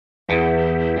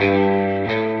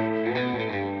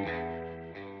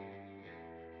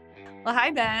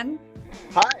Hi, Ben.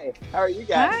 Hi, how are you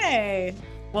guys? Hi.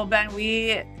 Well, Ben,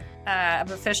 we have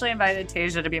officially invited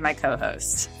Tasia to be my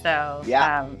co-host. So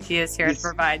he is here to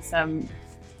provide some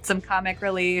comic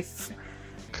relief,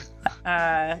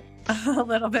 a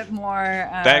little bit more.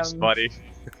 Thanks, buddy.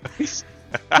 He's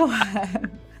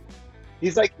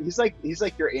like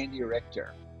your Andy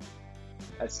Richter.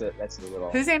 That's the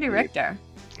little. Who's Andy Richter?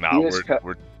 No,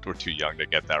 we're too young to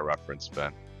get that reference,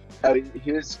 Ben. Oh,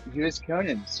 he was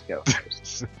Conan's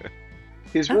co-host.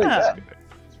 He was really good.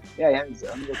 Yeah, he had his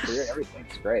own little career and everything.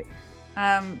 It's great.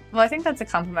 Well, I think that's a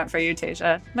compliment for you,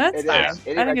 Tasia. That's fine. I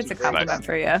think it's a compliment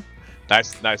for you.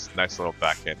 Nice little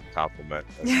backhand compliment.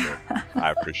 That's good.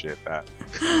 I appreciate that.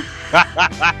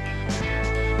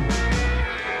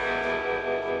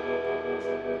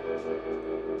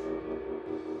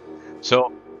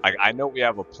 So I know we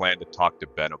have a plan to talk to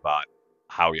Ben about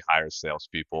how he hires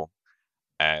salespeople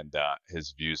and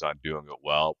his views on doing it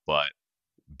well. But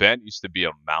Ben used to be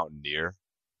a mountaineer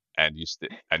and you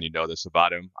know this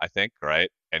about him, I think, right?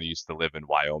 And he used to live in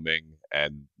Wyoming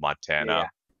and Montana. Yeah.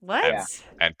 What?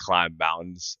 And climb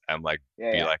mountains and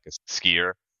be like a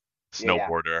skier,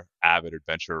 snowboarder, avid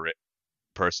adventure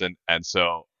person. And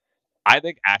so I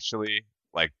think actually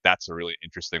that's a really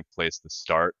interesting place to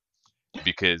start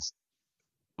because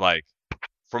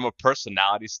from a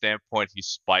personality standpoint, he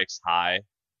spikes high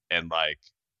and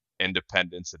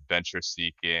independence, adventure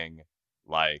seeking,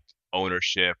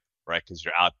 ownership, right? Because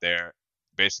you're out there,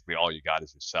 basically all you got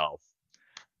is yourself.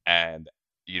 And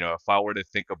if I were to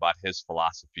think about his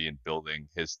philosophy in building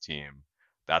his team,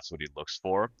 that's what he looks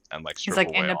for. And He's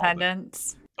like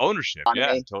independence, ownership.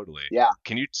 Yeah, totally. Yeah.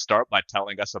 Can you start by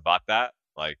telling us about that?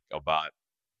 About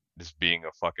just being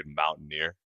a fucking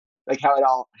mountaineer?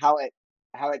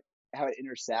 How it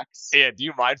intersects. Yeah, do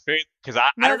you mind, Faith? Because I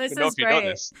don't even know if you know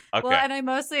this. Okay. Well, and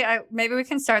maybe we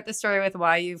can start the story with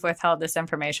why you've withheld this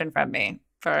information from me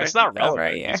for it's not relevant. over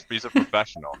a year. He's a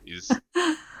professional. It's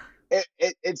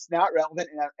not relevant,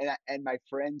 and my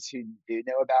friends who do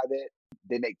know about it,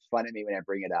 they make fun of me when I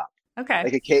bring it up.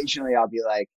 Okay. Occasionally I'll be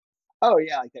like, oh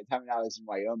yeah, that time when I was in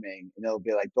Wyoming, and they'll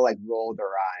roll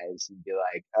their eyes and be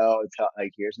like, oh,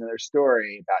 here's another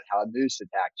story about how a moose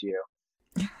attacked you.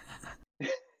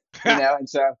 And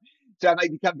so I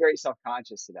become very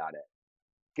self-conscious about it.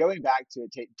 Going back to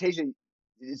it, Tasia,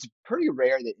 it's pretty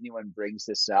rare that anyone brings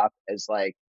this up as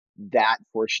that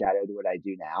foreshadowed what I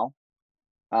do now.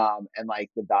 And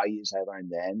the values I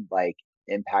learned then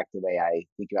impact the way I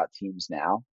think about teams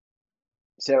now.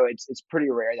 So it's pretty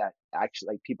rare that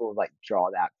actually people draw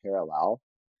that parallel.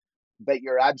 But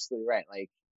you're absolutely right.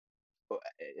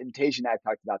 And Tasia and I have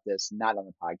talked about this, not on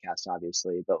the podcast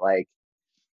obviously, but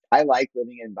I like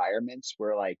living in environments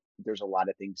where there's a lot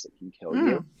of things that can kill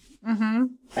you. Mm-hmm.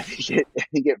 I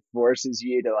think it forces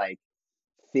you to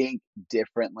think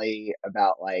differently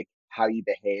about how you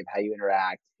behave, how you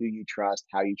interact, who you trust,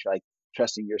 how you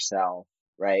trusting yourself,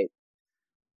 right?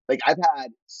 I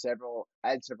had several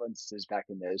instances back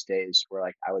in those days where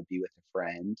I would be with a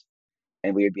friend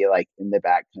and we would be in the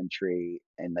backcountry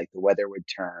and the weather would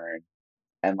turn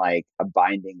and a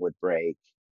binding would break,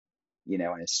 in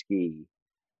a ski.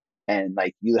 And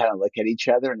you kind of look at each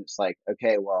other and it's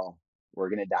okay, well, we're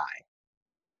going to die.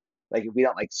 If we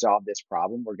don't solve this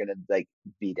problem, we're going to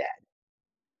be dead.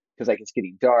 Cause it's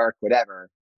getting dark, whatever.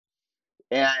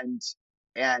 And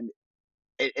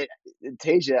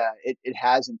Tasia, it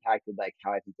has impacted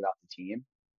how I think about the team.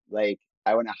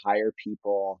 I want to hire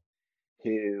people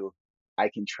who I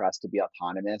can trust to be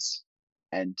autonomous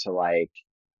and to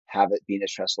have it be in a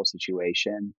stressful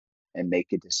situation and make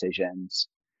good decisions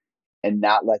and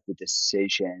not let the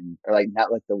decision or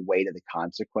not let the weight of the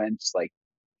consequence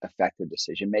affect their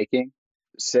decision making.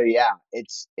 So yeah,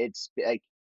 it's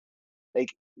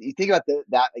you think about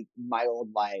that my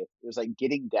old life, it was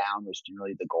getting down was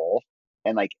generally the goal,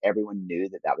 and everyone knew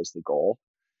that was the goal.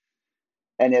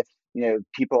 And if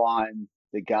people on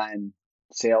the gun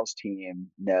sales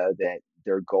team know that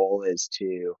their goal is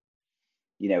to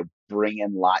bring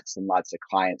in lots and lots of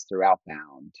clients through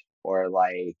outbound, or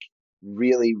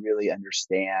really really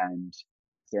understand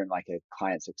if they're in a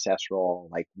client success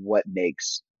role, what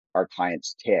makes our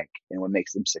clients tick and what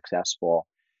makes them successful,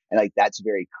 and that's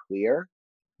very clear,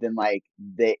 then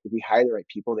if we hire the right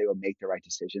people, they will make the right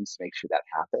decisions to make sure that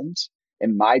happens.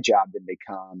 And my job then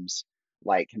becomes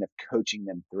kind of coaching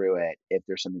them through it if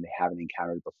there's something they haven't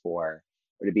encountered before,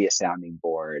 or to be a sounding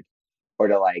board, or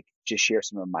to just share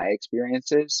some of my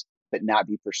experiences, but not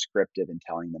be prescriptive in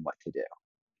telling them what to do.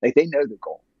 They know the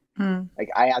goal.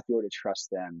 I have to be able to trust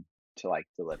them to like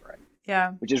deliver it.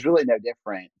 Yeah. Which is really no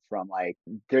different from like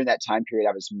during that time period,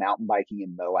 I was mountain biking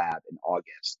in Moab in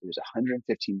August. It was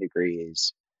 115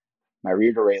 degrees. My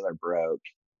rear derailleur broke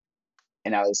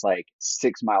and I was like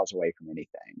 6 miles away from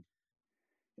anything.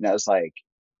 And I was like,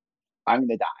 I'm going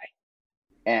to die.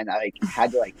 And I like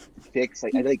had to like fix,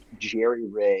 like I like jerry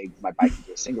rig my bike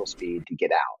into a single speed to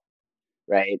get out.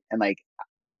 Right. And like,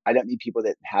 I don't need people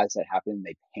that has that happen and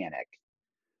they panic.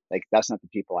 Like that's not the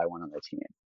people I want on the team.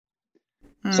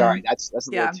 Sorry, that's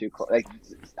a little too close. Like,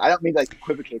 I don't mean to like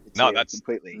equivocate the two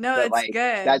completely. No, it's like,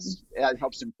 good. That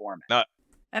helps inform it. No.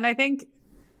 And I think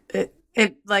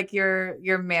it like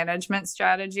your management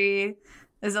strategy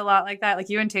is a lot like that. Like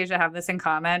you and Tasia have this in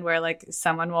common where like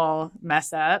someone will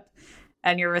mess up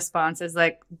and your response is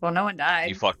like, well, no one died.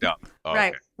 You fucked up. Oh,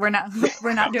 right. Okay.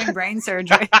 We're not doing brain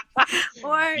surgery.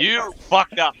 Or you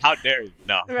fucked up. How dare you?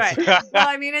 No. Right. Well,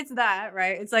 I mean, it's that,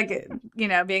 right? It's like,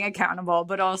 being accountable,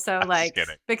 but also like,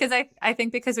 because I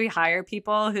think because we hire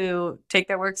people who take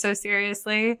their work so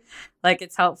seriously, like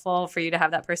it's helpful for you to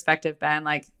have that perspective, Ben.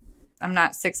 Like I'm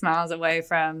not 6 miles away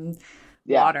from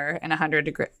water and 100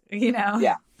 degrees,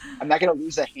 Yeah. I'm not going to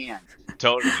lose a hand.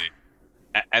 Totally.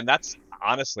 And that's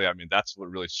honestly, I mean, that's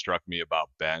what really struck me about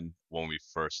Ben when we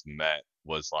first met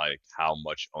was like how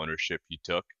much ownership he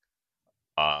took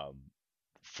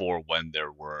for when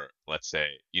there were, let's say,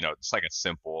 it's like a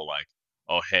simple like,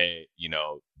 oh, hey,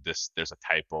 there's a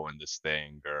typo in this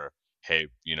thing, or hey,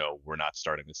 we're not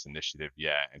starting this initiative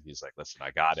yet. And he's like, listen,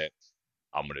 I got it.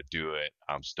 I'm going to do it.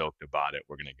 I'm stoked about it.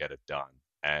 We're going to get it done.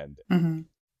 And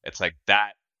it's like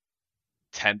that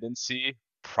tendency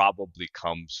probably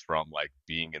comes from like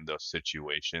being in those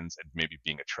situations and maybe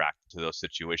being attracted to those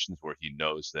situations where he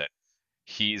knows that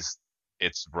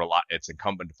it's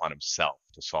incumbent upon himself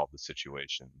to solve the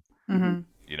situation, and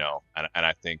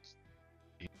I think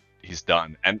he's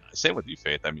done. And same with you,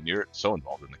 Faith. I mean, you're so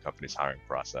involved in the company's hiring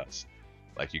process.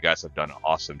 Like you guys have done an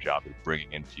awesome job of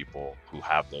bringing in people who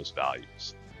have those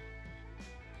values.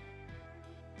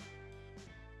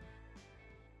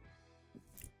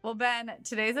 Well, Ben,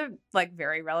 today's a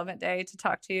very relevant day to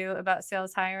talk to you about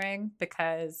sales hiring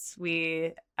because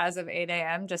we, as of 8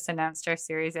 a.m., just announced our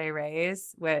Series A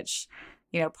raise, which,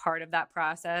 part of that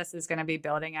process is going to be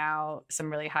building out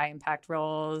some really high impact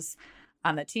roles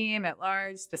on the team at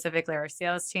large, specifically our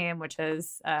sales team, which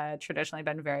has traditionally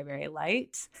been very, very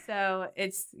light. So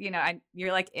it's,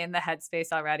 you're like in the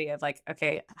headspace already of like,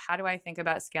 okay, how do I think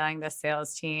about scaling this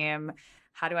sales team?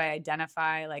 How do I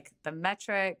identify like the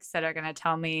metrics that are going to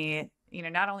tell me,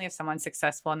 not only if someone's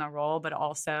successful in the role, but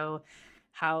also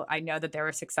how I know that they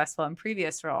were successful in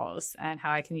previous roles and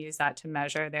how I can use that to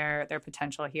measure their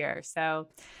potential here. So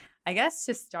I guess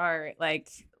to start, like,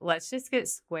 let's just get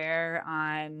square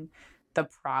on the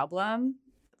problem.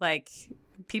 Like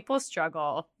people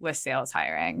struggle with sales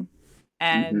hiring.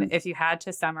 And if you had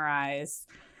to summarize,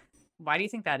 why do you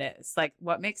think that is? Like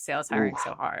what makes sales hiring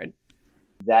so hard?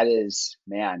 That is,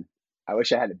 man, I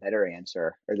wish I had a better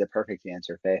answer or the perfect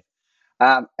answer, Faith.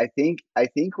 I think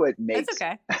what makes That's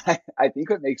okay. I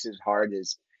think what makes it hard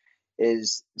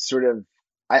is sort of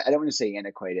I don't want to say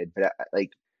antiquated, but like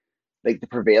the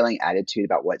prevailing attitude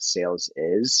about what sales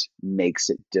is makes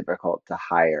it difficult to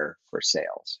hire for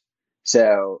sales.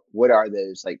 So what are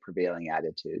those like prevailing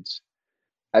attitudes?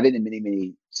 I've been in many,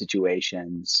 many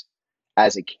situations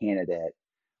as a candidate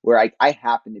where I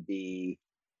happen to be,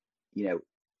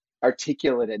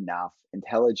 articulate enough,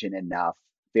 intelligent enough,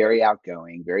 very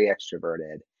outgoing, very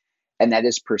extroverted, and that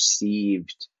is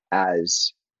perceived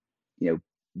as,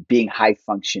 being high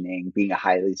functioning, being a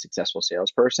highly successful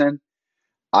salesperson.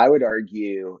 I would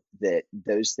argue that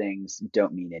those things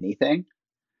don't mean anything.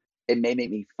 It may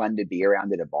make me fun to be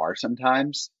around at a bar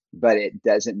sometimes, but it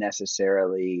doesn't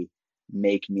necessarily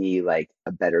make me like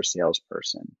a better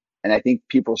salesperson. And I think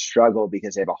people struggle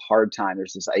because they have a hard time.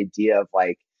 There's this idea of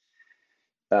like,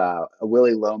 a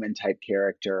Willy Loman type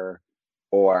character,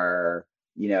 or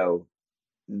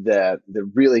the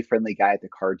really friendly guy at the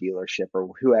car dealership,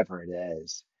 or whoever it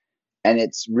is. And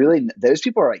it's really, those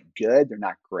people are like good, they're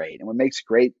not great. And what makes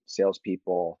great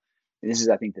salespeople, and this is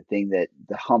I think the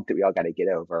hump that we all got to get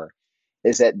over,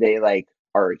 is that they like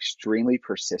are extremely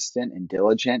persistent and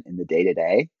diligent in the day to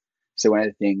day. So one of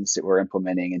the things that we're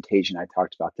implementing, and Tasia and I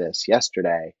talked about this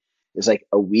yesterday, is like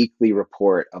a weekly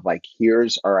report of like,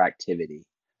 here's our activity.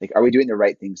 Like, are we doing the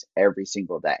right things every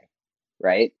single day?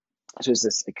 Right. So it's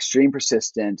this extreme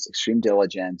persistence, extreme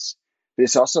diligence, but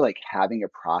it's also like having a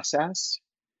process,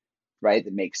 right,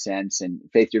 that makes sense. And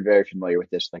Faith, you're very familiar with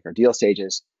this, like our deal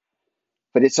stages.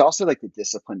 but it's also like the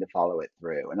discipline to follow it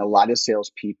through. And a lot of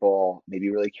salespeople may be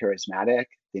really charismatic.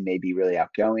 They may be really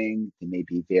outgoing. They may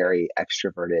be very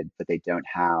extroverted, but they don't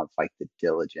have like the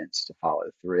diligence to follow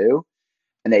through.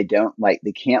 And they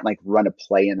can't like run a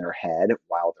play in their head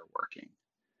while they're working.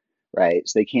 Right.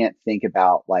 So they can't think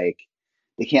about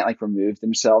they can't like remove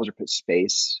themselves or put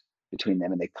space between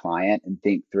them and the client and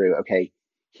think through, okay,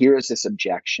 here is this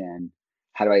objection.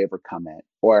 How do I overcome it?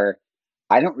 Or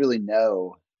I don't really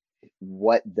know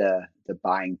what the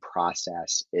buying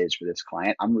process is for this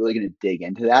client. I'm really going to dig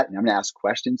into that, and I'm going to ask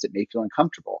questions that may feel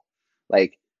uncomfortable.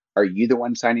 Like, are you the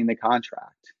one signing the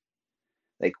contract?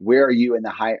 Like, where are you in the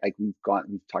high? Like, we've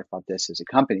talked about this as a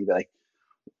company, but like,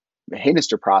 hey,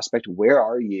 Mr. Prospect, where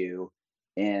are you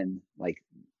in like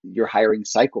your hiring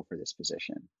cycle for this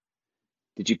position?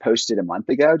 Did you post it a month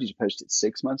ago? Did you post it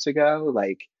 6 months ago?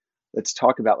 Like, let's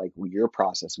talk about like your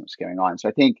process and what's going on. So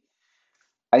I think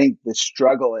the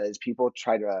struggle is people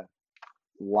try to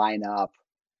line up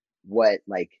what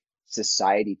like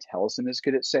society tells them is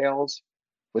good at sales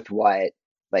with what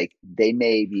like they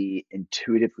maybe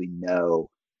intuitively know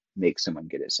makes someone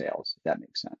good at sales, if that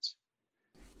makes sense.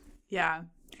 Yeah.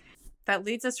 That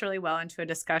leads us really well into a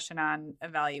discussion on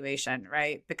evaluation,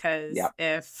 right? Because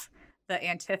if the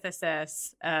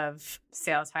antithesis of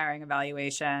sales hiring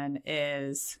evaluation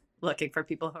is looking for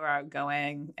people who are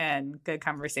outgoing and good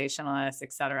conversationalists,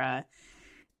 et cetera,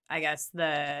 I guess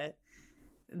the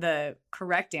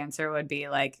correct answer would be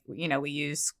like, we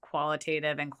use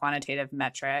qualitative and quantitative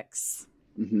metrics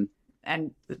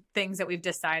and things that we've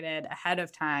decided ahead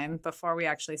of time before we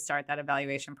actually start that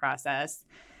evaluation process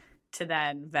to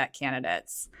then vet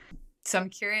candidates. So I'm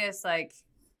curious, like,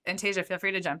 and Tasia, feel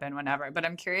free to jump in whenever, but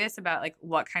I'm curious about like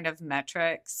what kind of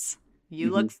metrics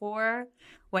you look for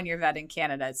when you're vetting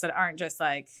candidates that aren't just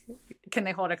like, can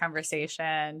they hold a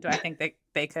conversation? Do I think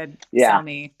they could sell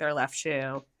me their left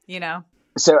shoe,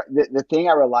 So the thing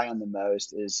I rely on the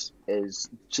most is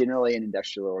generally in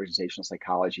industrial organizational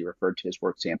psychology referred to as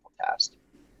work sample test.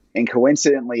 And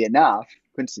coincidentally enough,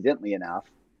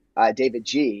 David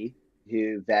G.,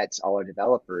 who vets all our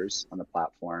developers on the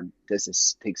platform, takes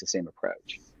the same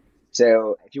approach.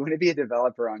 So if you want to be a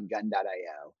developer on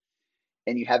gun.io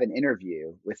and you have an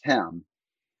interview with him,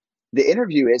 the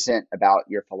interview isn't about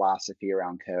your philosophy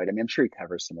around code. I mean, I'm sure he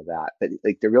covers some of that, but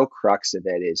like the real crux of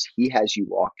it is he has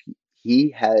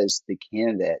the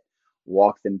candidate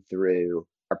walk them through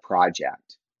a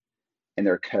project and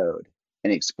their code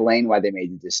and explain why they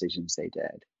made the decisions they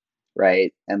did,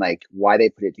 right? And like why they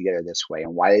put it together this way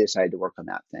and why they decided to work on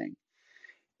that thing.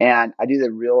 And I do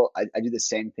the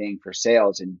same thing for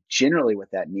sales. And generally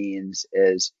what that means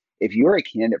is if you're a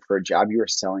candidate for a job, you are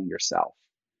selling yourself,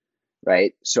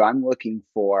 right? So I'm looking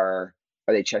for,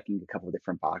 are they checking a couple of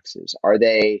different boxes? Are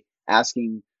they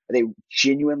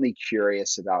genuinely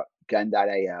curious about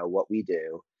gun.io, what we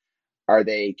do? Are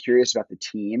they curious about the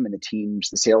team and the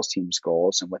sales team's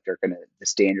goals and the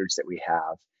standards that we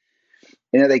have?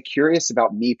 And are they curious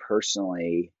about me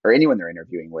personally or anyone they're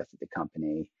interviewing with at the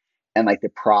company and like the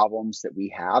problems that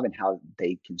we have and how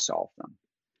they can solve them,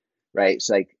 right?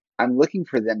 So like I'm looking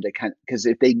for them to because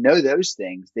if they know those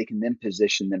things, they can then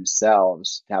position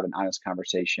themselves to have an honest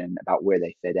conversation about where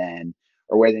they fit in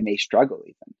or where they may struggle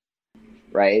even,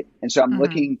 right? And so I'm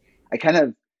looking,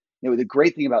 the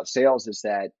great thing about sales is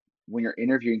that when you're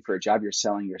interviewing for a job, you're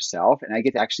selling yourself, and I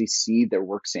get to actually see their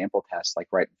work sample test like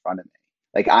right in front of me.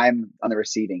 Like I'm on the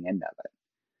receiving end of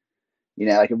it.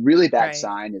 Like a really bad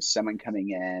sign is someone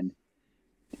coming in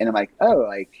and I'm like, oh,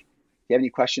 like, do you have any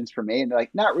questions for me? And they're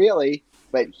like, not really,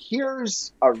 but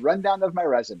here's a rundown of my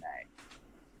resume.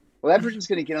 Well, that person's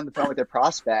going to get on the phone with their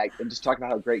prospect and just talk about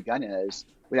how great Gun is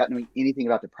without knowing anything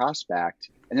about the prospect,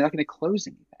 and they're not going to close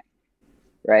anything.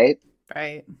 Right.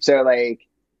 Right. So like,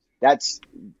 that's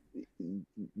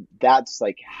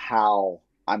like how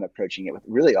I'm approaching it with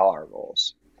really all our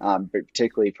roles, but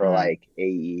particularly for like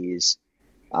AEs,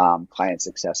 client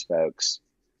success folks,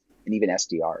 and even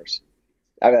SDRs.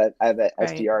 I have a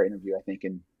SDR interview, I think,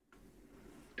 in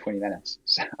 20 minutes.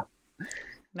 So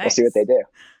We'll see what they do.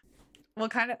 Well,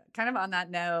 kind of on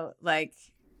that note, like,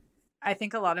 I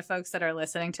think a lot of folks that are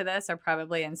listening to this are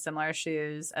probably in similar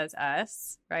shoes as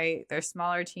us, right? They're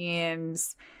smaller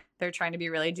teams. They're trying to be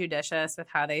really judicious with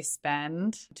how they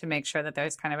spend to make sure that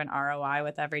there's kind of an ROI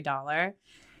with every dollar.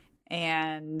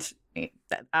 And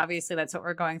obviously that's what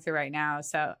we're going through right now.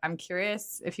 So I'm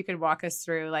curious if you could walk us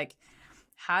through, like,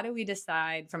 how do we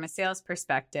decide from a sales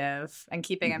perspective, and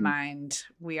keeping in mind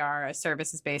we are a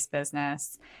services-based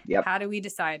business, how do we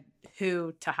decide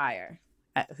who to hire?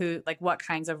 What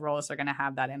kinds of roles are going to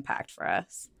have that impact for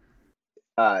us?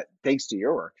 Thanks to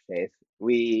your work, Faith,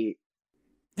 we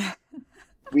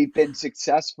we've been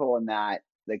successful in that,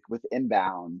 like with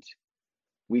inbound,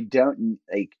 we don't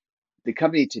like the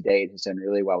company to date has done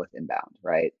really well with inbound,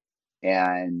 right?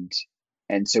 And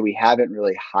so we haven't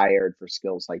really hired for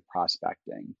skills like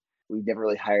prospecting. We've never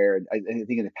really hired. I think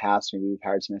in the past maybe we've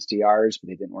hired some SDRs, but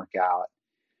they didn't work out.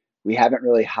 We haven't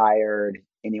really hired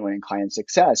anyone in client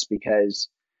success because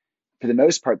for the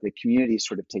most part, the community is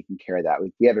sort of taking care of that.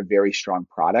 We have a very strong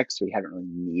product, so we haven't really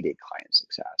needed client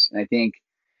success. And I think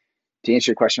to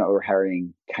answer your question, what we're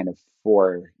hiring kind of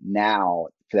for now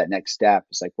for that next step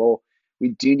is like, well, we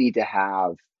do need to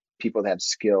have people that have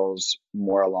skills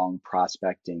more along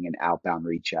prospecting and outbound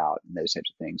reach out and those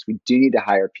types of things. We do need to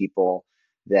hire people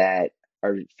that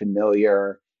are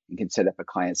familiar and can set up a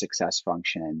client success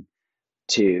function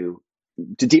to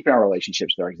deepen our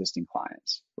relationships with our existing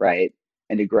clients, right?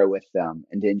 And to grow with them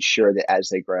and to ensure that as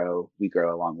they grow, we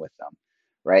grow along with them,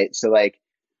 right? So like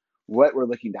what we're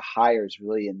looking to hire is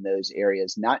really in those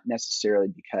areas, not necessarily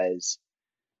because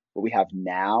what we have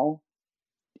now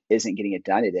isn't getting it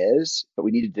done. It is, but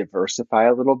we need to diversify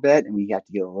a little bit and we have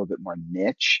to get a little bit more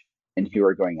niche in who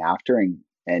we're going after.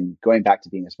 And going back to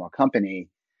being a small company,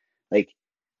 like,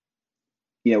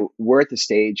 we're at the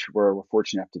stage where we're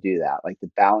fortunate enough to do that. Like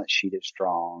the balance sheet is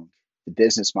strong, the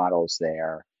business model is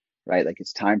there, right? Like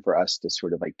it's time for us to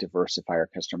sort of like diversify our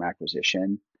customer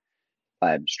acquisition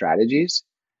strategies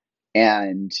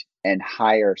and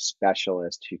hire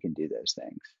specialists who can do those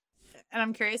things. And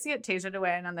I'm curious to get Tasia to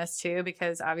weigh in on this too,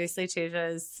 because obviously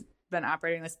Tasia's been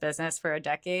operating this business for a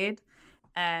decade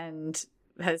and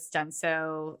has done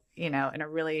so, in a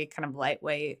really kind of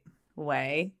lightweight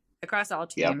way across all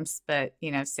teams, yep.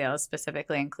 But, sales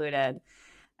specifically included.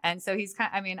 And so he's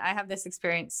I have this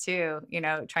experience too,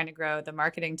 trying to grow the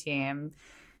marketing team.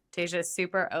 Tasia's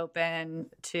super open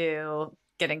to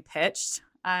getting pitched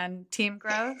on team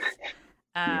growth.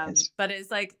 Yes. But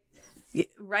it's like,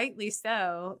 rightly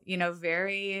so,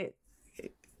 very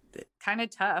kind of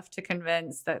tough to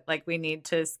convince that like we need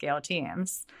to scale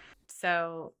teams.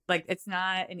 So like, it's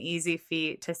not an easy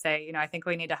feat to say, I think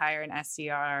we need to hire an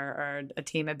SDR or a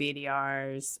team of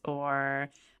BDRs or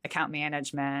account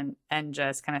management and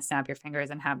just kind of snap your fingers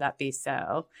and have that be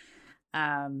so.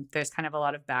 There's kind of a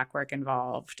lot of back work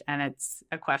involved. And it's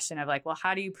a question of like, well,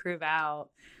 how do you prove out,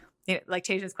 like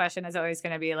Tasia's question is always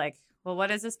going to be like, well,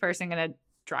 what is this person going to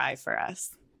drive for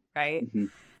us? Right. Mm-hmm.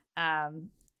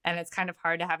 And it's kind of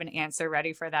hard to have an answer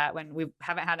ready for that when we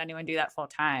haven't had anyone do that full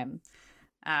time.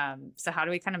 So how do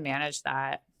we kind of manage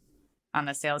that on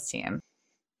the sales team?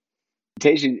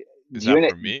 Tasia, is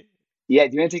that for me? Yeah.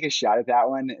 Do you want to take a shot at that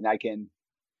one? And I can,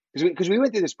 because we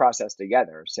went through this process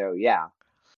together. So yeah.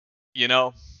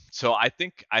 So I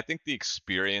think the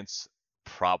experience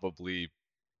probably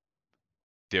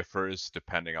differs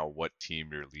depending on what team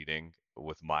you're leading.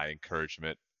 With my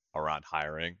encouragement around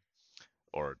hiring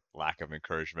or lack of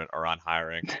encouragement around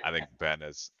hiring, I think Ben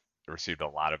has received a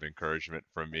lot of encouragement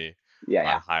from me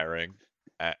on hiring.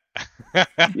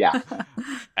 Yeah.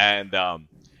 And,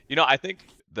 I think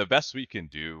the best we can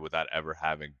do without ever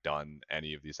having done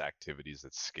any of these activities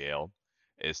at scale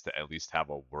is to at least have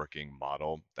a working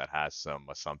model that has some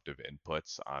assumptive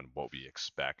inputs on what we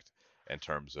expect in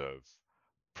terms of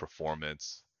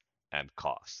performance and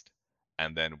cost.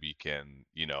 And then we can,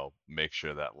 make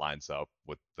sure that lines up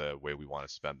with the way we want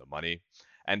to spend the money.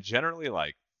 And generally,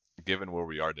 like, given where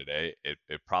we are today, it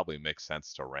probably makes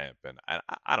sense to ramp. And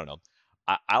I don't know.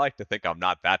 I like to think I'm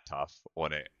not that tough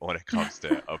when it comes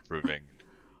to approving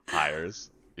hires,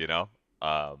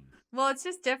 Well, it's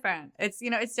just different. It's,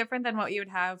 it's different than what you would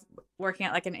have working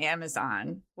at like an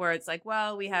Amazon where it's like,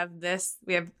 well, we have a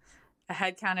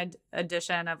headcount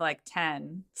addition of like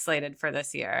 10 slated for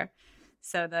this year.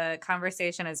 So the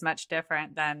conversation is much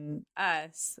different than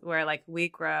us, where like we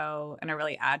grow in a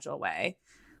really agile way,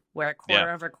 where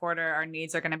quarter over quarter, our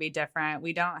needs are going to be different.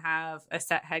 We don't have a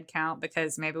set head count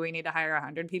because maybe we need to hire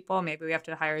 100 people. Maybe we have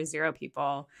to hire 0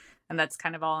 people. And that's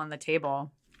kind of all on the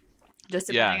table, just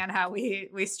depending on how we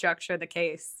structure the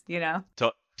case,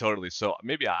 Totally. So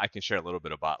maybe I can share a little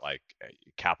bit about like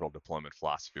capital deployment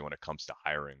philosophy when it comes to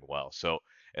hiring well. So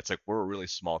it's like we're a really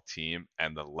small team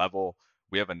and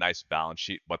we have a nice balance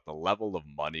sheet, but the level of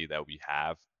money that we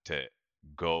have to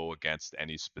go against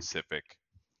any specific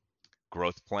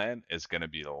growth plan is going to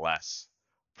be less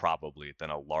probably than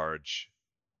a large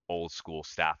old school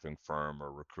staffing firm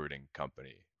or recruiting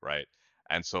company, right?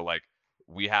 And so like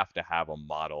we have to have a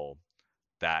model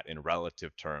that in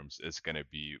relative terms is going to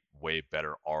be way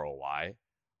better ROI,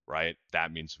 right?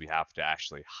 That means we have to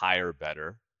actually hire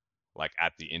better, like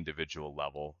at the individual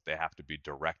level. They have to be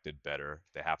directed better.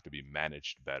 They have to be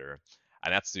managed better.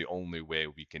 And that's the only way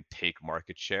we can take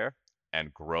market share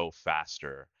and grow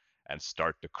faster and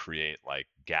start to create like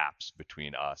gaps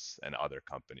between us and other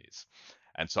companies.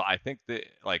 And so I think the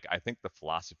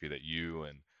philosophy that you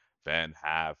and Ben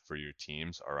have for your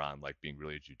teams around like being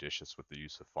really judicious with the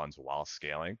use of funds while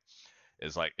scaling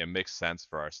is like it makes sense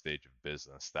for our stage of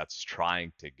business that's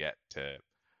trying to get to,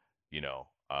 you know,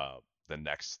 the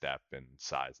next step in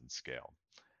size and scale.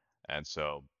 And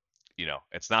so,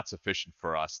 it's not sufficient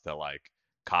for us to like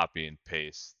copy and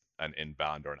paste an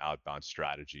inbound or an outbound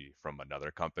strategy from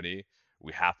another company.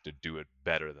 We have to do it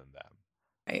better than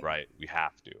them, right? We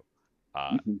have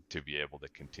to be able to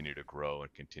continue to grow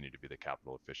and continue to be the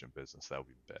capital efficient business that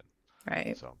we've been.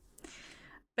 Right. So,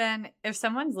 Ben, if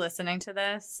someone's listening to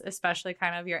this, especially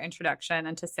kind of your introduction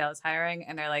into sales hiring,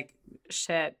 and they're like,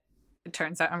 shit, it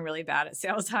turns out I'm really bad at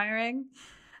sales hiring,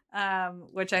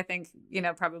 which I think,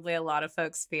 probably a lot of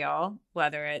folks feel,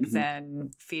 whether it's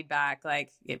in feedback,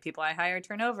 like people I hire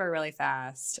turn over really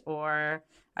fast, or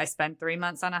I spend 3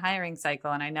 months on a hiring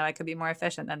cycle and I know I could be more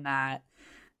efficient than that.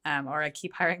 Or I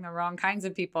keep hiring the wrong kinds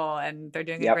of people and they're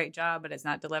doing a great job, but it's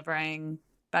not delivering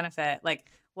benefit. Like,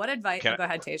 what advice? Go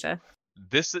ahead, Tasia.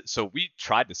 So we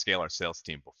tried to scale our sales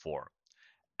team before,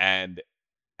 and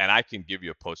I can give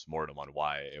you a postmortem on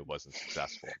why it wasn't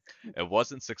successful. It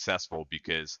wasn't successful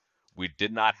because we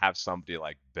did not have somebody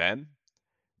like Ben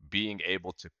being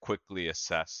able to quickly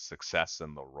assess success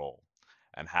in the role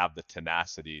and have the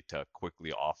tenacity to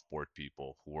quickly offboard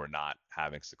people who were not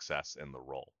having success in the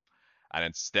role. And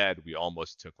instead, we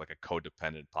almost took like a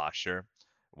codependent posture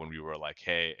when we were like,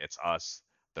 hey, it's us,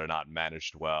 they're not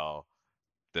managed well,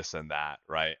 this and that,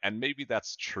 right? And maybe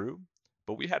that's true,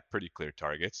 but we had pretty clear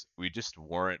targets. We just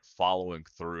weren't following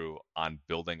through on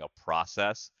building a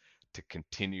process to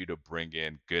continue to bring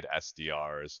in good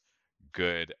SDRs,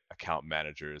 good account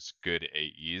managers, good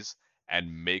AEs,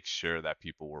 and make sure that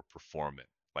people were performant,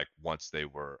 like once they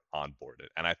were onboarded.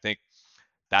 And I think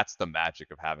that's the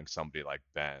magic of having somebody like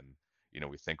Ben.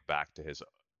 We think back to his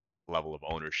level of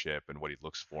ownership and what he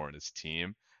looks for in his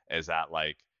team, is that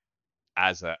like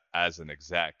as an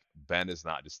exec, Ben is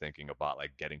not just thinking about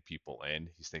like getting people in,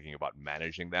 he's thinking about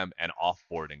managing them and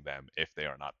offboarding them if they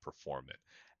are not performant.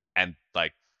 And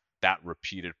like that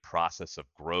repeated process of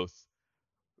growth,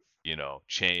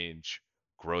 change,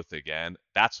 growth again,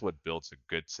 that's what builds a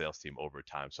good sales team over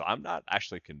time. So I'm not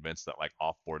actually convinced that like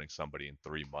offboarding somebody in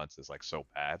 3 months is like so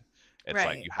bad. It's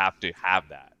like you have to have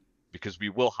that, because we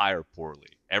will hire poorly.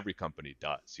 Every company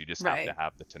does. You just have to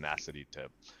have the tenacity to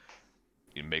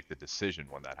make the decision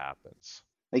when that happens.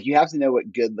 Like you have to know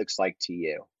what good looks like to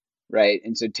you, right?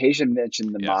 And so Tasia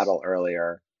mentioned the model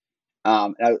earlier.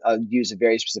 I'll use a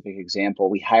very specific example.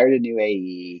 We hired a new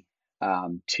AE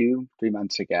 2-3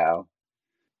 months ago.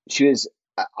 She was,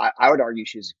 I would argue,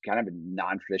 she was kind of a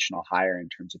non-traditional hire in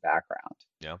terms of background.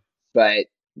 Yeah. But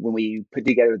when we put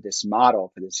together this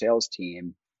model for the sales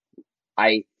team,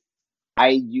 I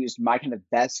used my kind of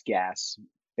best guess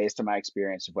based on my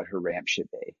experience of what her ramp should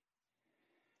be.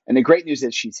 And the great news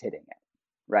is she's hitting it,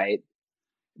 right?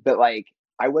 But like,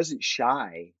 I wasn't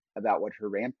shy about what her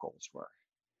ramp goals were.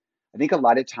 I think a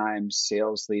lot of times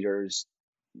sales leaders,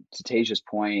 to Tasia's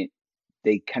point,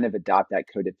 they kind of adopt that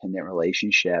codependent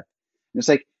relationship. And it's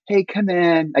like, hey, come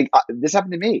in. Like this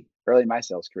happened to me early in my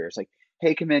sales career. It's like,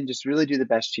 hey, come in, just really do the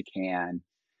best you can.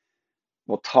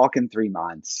 We'll talk in 3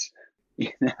 months,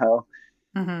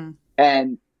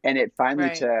 And it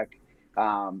finally took,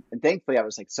 and thankfully I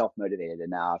was like self-motivated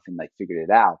enough and like figured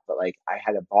it out. But like I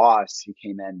had a boss who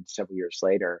came in several years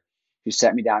later who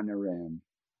sat me down in a room.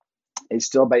 He's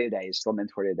still by today, he's still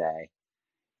mentor today.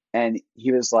 And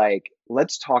he was like,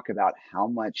 let's talk about how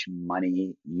much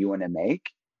money you want to make.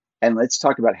 And let's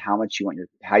talk about how you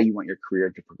want your career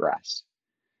to progress.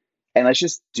 And let's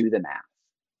just do the math.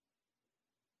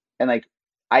 And like,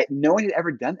 no one had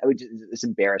ever done that. It's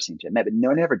embarrassing to admit, but no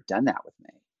one had ever done that with me.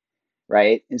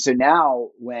 Right. And so now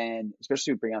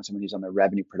especially we bring on someone who's on the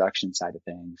revenue production side of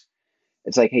things,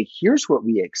 it's like, hey, here's what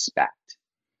we expect.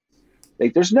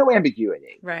 Like there's no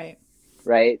ambiguity. Right.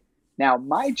 Right. Now,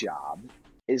 my job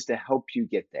is to help you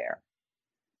get there.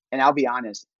 And I'll be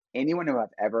honest, anyone who I've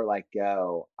ever let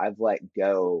go, I've let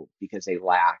go because they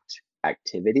lacked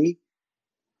activity,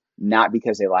 not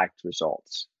because they lacked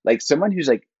results. Like someone who's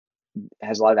like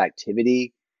has a lot of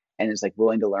activity and is like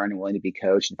willing to learn and willing to be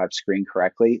coached, and if I've screened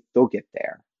correctly, they'll get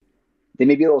there. They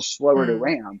may be a little slower to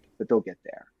ramp, but they'll get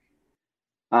there.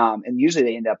 And usually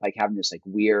they end up like having this like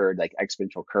weird like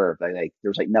exponential curve. Like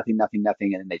there's like nothing,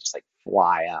 and then they just like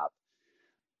fly up.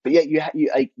 But yeah,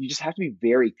 you just have to be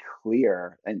very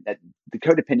clear. And that the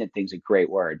codependent thing's a great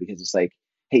word, because it's like,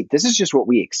 hey, this is just what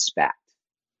we expect.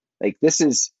 Like this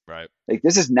is right. Like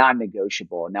this is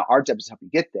non-negotiable. Now our job is to help you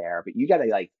get there, but you got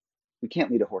to we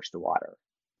can't lead a horse to water.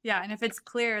 Yeah, and if it's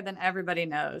clear, then everybody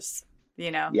knows.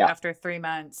 Yeah. After 3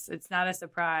 months, it's not a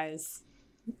surprise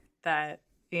that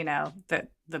that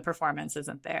the performance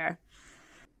isn't there.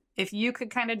 If you could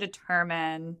kind of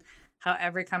determine how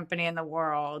every company in the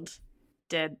world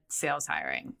did sales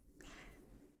hiring,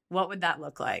 what would that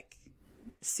look like?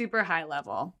 Super high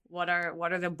level. What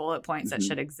are the bullet points that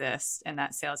should exist in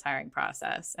that sales hiring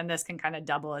process? And this can kind of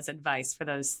double as advice for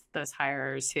those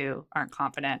hirers who aren't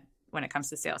confident when it comes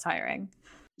to sales hiring.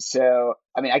 So,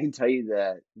 I mean, I can tell you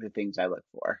the things I look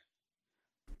for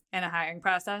in a hiring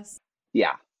process.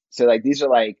 Yeah. So like these are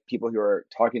like people who are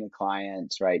talking to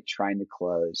clients, right? Trying to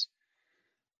close.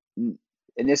 And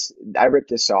this, I ripped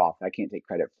this off. I can't take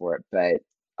credit for it, but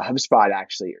HubSpot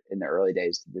actually in the early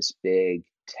days did this big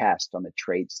test on the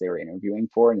traits they were interviewing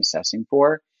for and assessing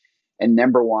for. And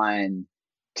number one,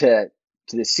 to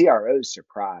the CRO's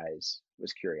surprise,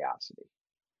 was curiosity.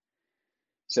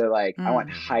 So like I want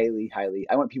I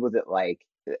want people that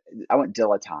I want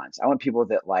dilettantes. I want people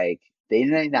that they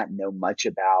may not know much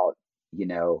about,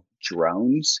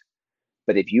 drones,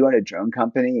 but if you own a drone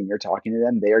company and you're talking to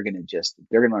them, they're going to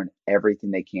learn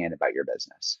everything they can about your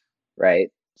business.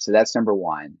 Right. So that's number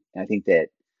one. And I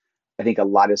think a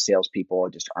lot of salespeople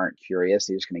just aren't curious.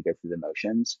 They're just going to go through the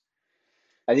motions.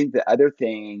 I think the other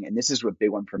thing, and this is a big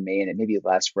one for me, and it may be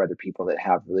less for other people that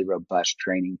have really robust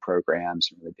training programs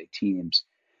and really big teams,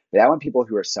 but I want people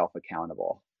who are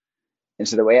self-accountable. And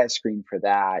so the way I screen for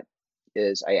that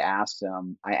is I ask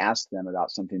them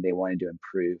about something they wanted to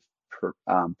improve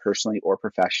personally or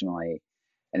professionally,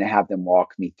 and I have them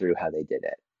walk me through how they did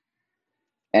it.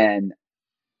 And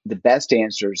the best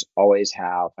answers always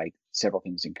have several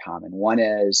things in common. One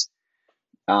is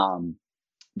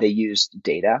they used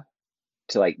data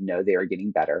to know they are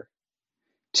getting better.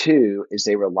 Two is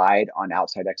they relied on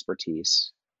outside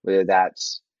expertise, whether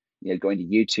that's going to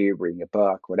YouTube, reading a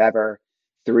book, whatever.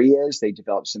 Three is they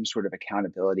developed some sort of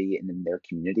accountability and in their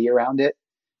community around it.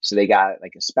 So they got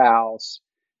a spouse,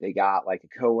 they got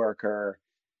a coworker,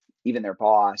 even their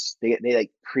boss. They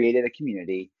created a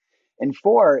community. And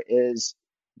four is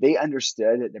they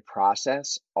understood that the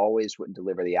process always wouldn't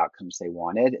deliver the outcomes they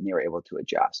wanted, and they were able to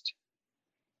adjust.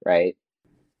 Right.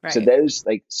 So those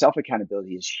self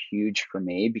accountability is huge for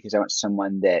me because I want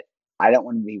someone that I don't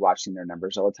want to be watching their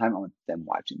numbers all the time. I want them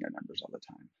watching their numbers all the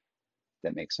time.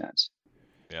 That makes sense.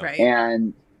 Yeah. Right.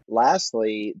 And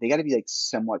lastly, they got to be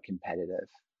somewhat competitive.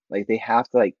 They have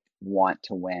to want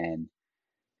to win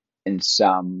in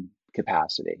some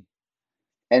capacity.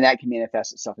 And that can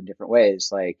manifest itself in different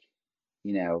ways.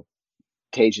 Tasia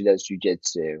does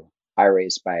jujitsu, I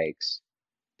race bikes.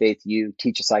 Faith, you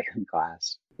teach a cycling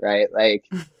class, right?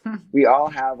 We all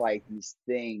have these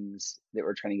things that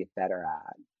we're trying to get better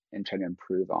at and trying to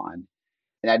improve on.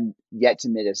 And I've yet to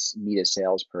meet a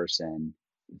salesperson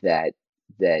that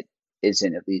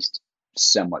isn't at least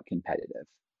somewhat competitive.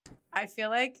 I feel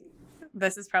like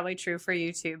this is probably true for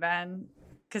you too, Ben,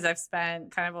 because I've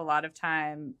spent kind of a lot of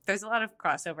time. There's a lot of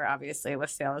crossover, obviously, with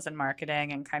sales and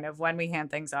marketing and kind of when we hand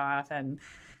things off. And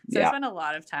so I spent a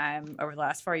lot of time over the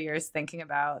last 4 years thinking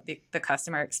about the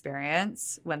customer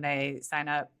experience when they sign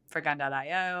up for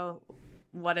Gun.io.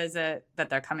 What is it that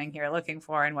they're coming here looking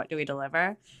for, and what do we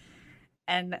deliver?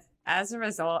 And as a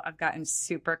result, I've gotten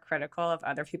super critical of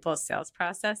other people's sales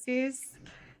processes.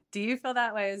 Do you feel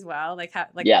that way as well?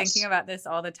 Yes. Thinking about this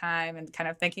all the time and kind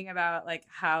of thinking about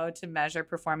how to measure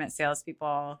performance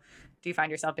salespeople. Do you find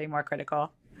yourself being more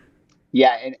critical?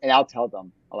 Yeah, and I'll tell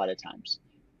them a lot of times.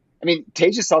 I mean,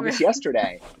 Tasia saw this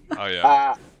yesterday. Oh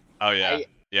yeah.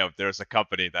 Yeah. There's a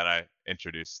company that I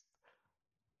introduced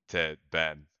to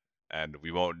Ben, and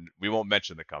we won't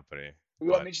mention the company. We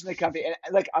won't mention the company, and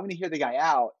I'm going to hear the guy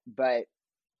out, but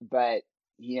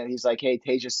he's like, "Hey,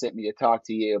 Tasia sent me to talk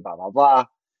to you, blah blah blah." And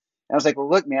I was like, "Well,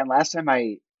 look, man, last time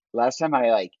I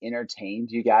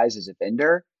entertained you guys as a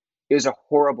vendor, it was a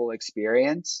horrible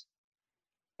experience,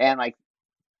 and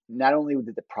not only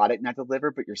did the product not deliver,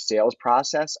 but your sales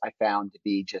process I found to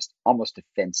be just almost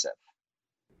offensive."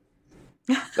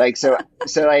 So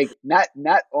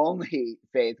not only,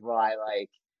 Faith, will I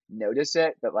notice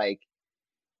it, but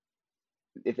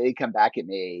if they come back at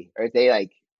me or if they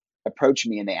approach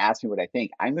me and they ask me what I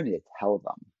think, I'm going to tell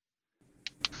them.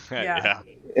 Yeah.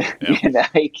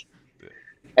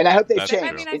 And I hope they change.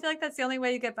 I mean, I feel like that's the only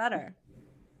way you get better.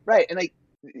 Right. And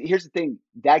here's the thing,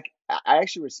 that I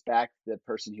actually respect the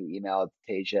person who emailed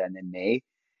Tasia and then me,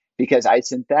 because I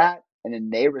sent that and then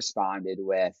they responded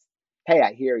with, "Hey,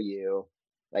 I hear you.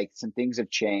 Some things have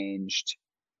changed.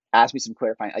 Ask me some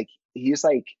clarifying." He's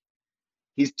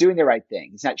he's doing the right thing.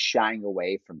 He's not shying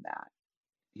away from that.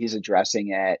 He's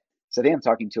addressing it. So I think I'm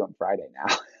talking to him Friday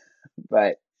now.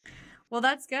 But well,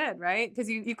 that's good, right? Because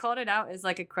you called it out as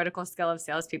like a critical skill of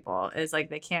salespeople is like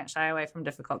they can't shy away from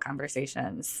difficult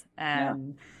conversations,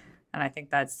 and I think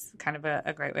that's kind of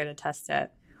a great way to test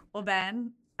it. Well,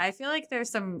 Ben, I feel like there's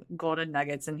some golden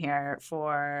nuggets in here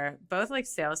for both like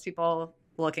salespeople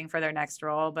looking for their next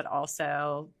role, but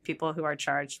also people who are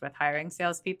charged with hiring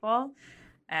salespeople,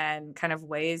 and kind of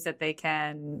ways that they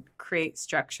can create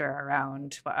structure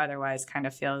around what otherwise kind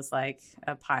of feels like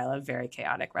a pile of very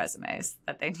chaotic resumes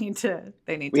that they need to.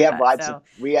 We have lots of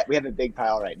we have a big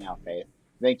pile right now, Faith.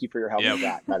 Thank you for your help with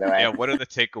that, by the way. Yeah, what are the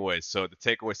takeaways? So the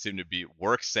takeaways seem to be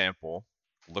work sample,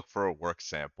 look for a work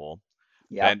sample,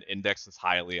 then indexes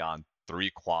highly on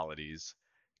 3 qualities: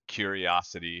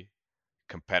 curiosity,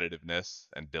 competitiveness,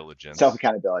 and diligence.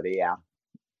 Self-accountability, yeah.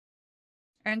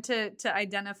 And to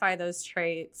identify those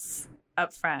traits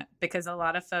up front, because a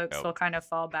lot of folks will kind of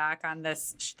fall back on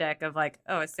this shtick of like,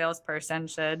 oh, a salesperson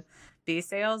should be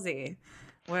salesy,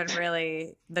 when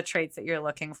really the traits that you're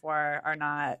looking for are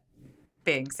not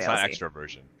being salesy. It's not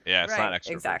extroversion. Yeah, it's not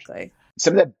extroversion. Exactly.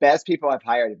 Some of the best people I've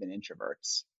hired have been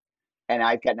introverts. And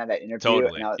I've gotten out that interview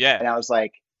and I was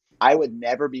like, I would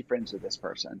never be friends with this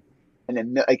person. And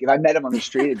then like if I met him on the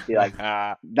street, it'd be like,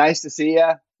 nice to see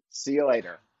you. See you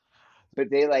later. But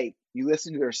they like, you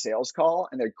listen to their sales call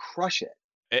and they crush it.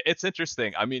 It's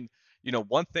interesting. I mean,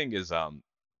 one thing is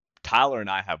Tyler and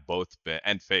I have both been,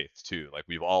 and Faith too, like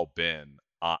we've all been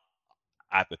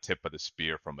at the tip of the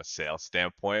spear from a sales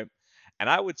standpoint. And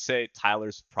I would say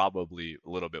Tyler's probably a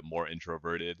little bit more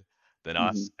introverted than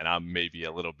us, and I'm maybe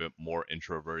a little bit more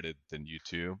introverted than you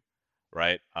two,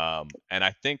 right? And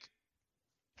I think,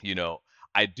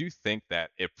 I do think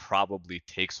that it probably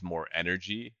takes more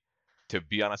energy to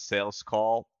be on a sales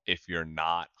call if you're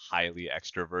not highly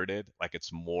extroverted. Like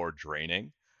it's more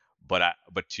draining. But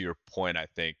to your point, I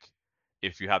think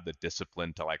if you have the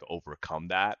discipline to like overcome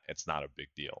that, it's not a big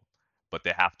deal. But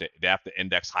they have to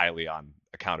index highly on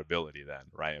accountability then,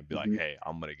 right? And be like, hey,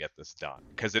 I'm gonna get this done,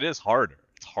 because it is harder.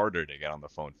 It's harder to get on the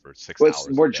phone for 6 hours.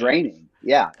 It's more draining.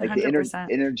 Yeah, like 100%.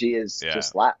 The energy is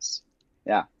just less.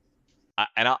 Yeah.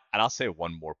 And I'll say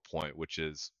one more point, which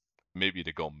is maybe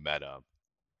to go meta.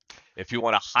 If you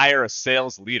want to hire a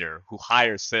sales leader who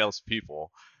hires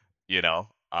salespeople,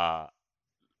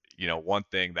 one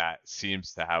thing that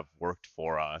seems to have worked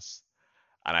for us,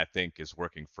 and I think is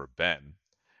working for Ben,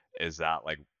 is that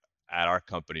like at our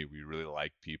company, we really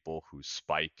like people who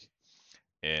spike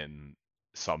in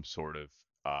some sort of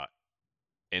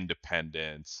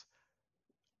independence,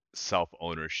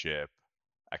 self-ownership,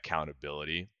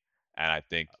 accountability. And I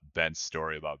think Ben's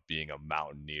story about being a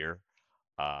mountaineer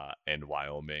in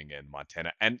Wyoming and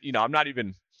Montana, and I'm not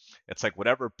even, it's like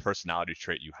whatever personality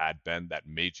trait you had, Ben, that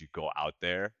made you go out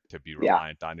there to be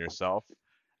reliant on yourself,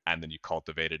 and then you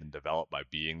cultivate it and develop by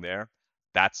being there.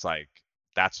 That's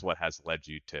what has led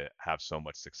you to have so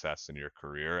much success in your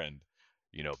career and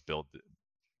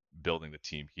building the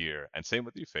team here. And same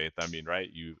with you, Faith. I mean, right,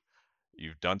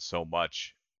 you've done so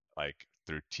much like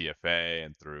through TFA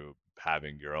and through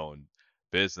having your own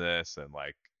business and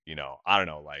like I don't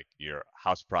know, like your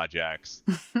house projects.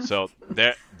 So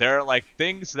there are like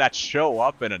things that show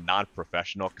up in a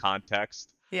non-professional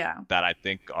context that I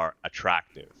think are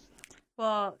attractive.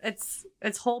 Well,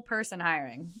 it's whole person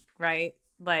hiring, right?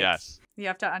 Like you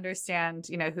have to understand,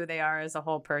 who they are as a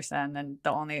whole person, and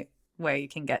the only way you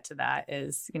can get to that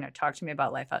is, talk to me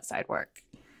about life outside work.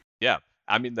 Yeah.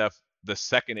 I mean, the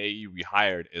second AE we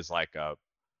hired is like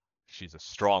she's a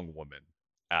strong woman.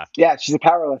 Athlete. Yeah, she's a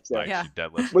powerlifter. Like, she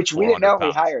deadlifts which we didn't know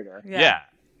pounds. We hired her. Yeah.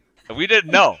 We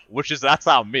didn't know, that's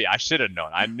on me. I should have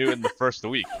known. I knew in the first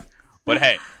week. But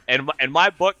hey, in my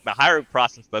book, the hiring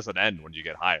process doesn't end when you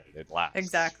get hired. It lasts.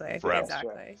 Exactly. Forever.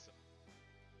 Exactly.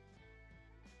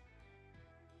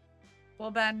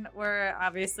 Well, Ben, we're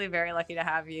obviously very lucky to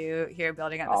have you here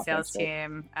building up the sales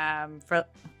team.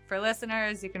 For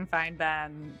listeners, you can find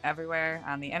Ben everywhere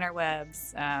on the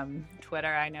interwebs. Twitter,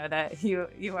 I know that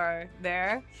you are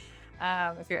there.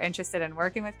 If you're interested in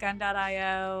working with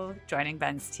Gun.io, joining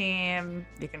Ben's team,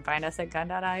 you can find us at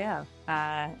Gun.io.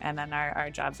 And then our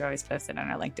jobs are always posted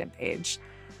on our LinkedIn page.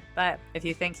 But if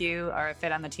you think you are a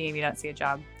fit on the team, you don't see a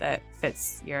job that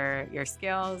fits your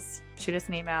skills, shoot us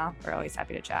an email. We're always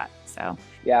happy to chat. So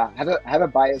yeah, have a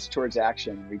bias towards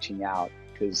action, reaching out,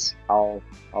 because I'll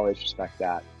always respect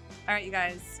that. All right, you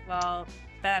guys. Well,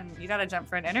 Ben, you got to jump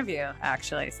for an interview,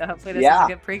 actually. So hopefully this is a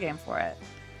good pregame for it.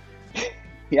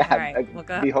 Yeah, all right, we'll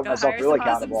go myself hire really some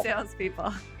accountable. Awesome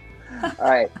salespeople. All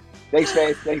right. Thanks,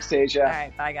 Faith. Thanks, Tasia. All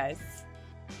right. Bye, guys.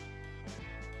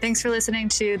 Thanks for listening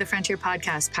to the Frontier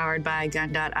Podcast powered by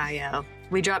Gun.io.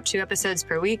 We drop 2 episodes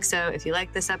per week, so if you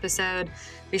like this episode,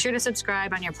 be sure to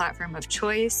subscribe on your platform of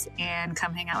choice and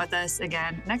come hang out with us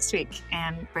again next week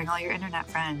and bring all your internet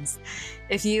friends.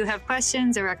 If you have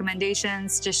questions or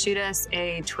recommendations, just shoot us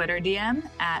a Twitter DM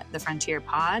at The Frontier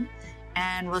Pod,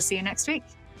 and we'll see you next week.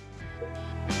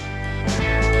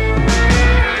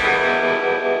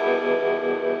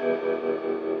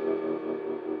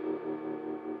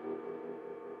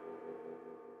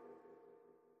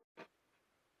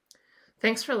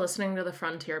 Thanks for listening to the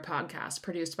Frontier Podcast,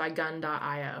 produced by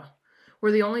Gun.io.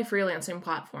 We're the only freelancing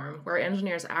platform where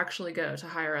engineers actually go to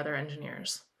hire other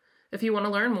engineers. If you want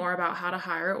to learn more about how to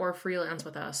hire or freelance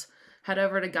with us, head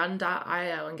over to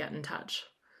Gun.io and get in touch.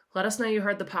 Let us know you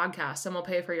heard the podcast, and we'll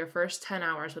pay for your first 10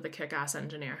 hours with a kick-ass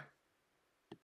engineer.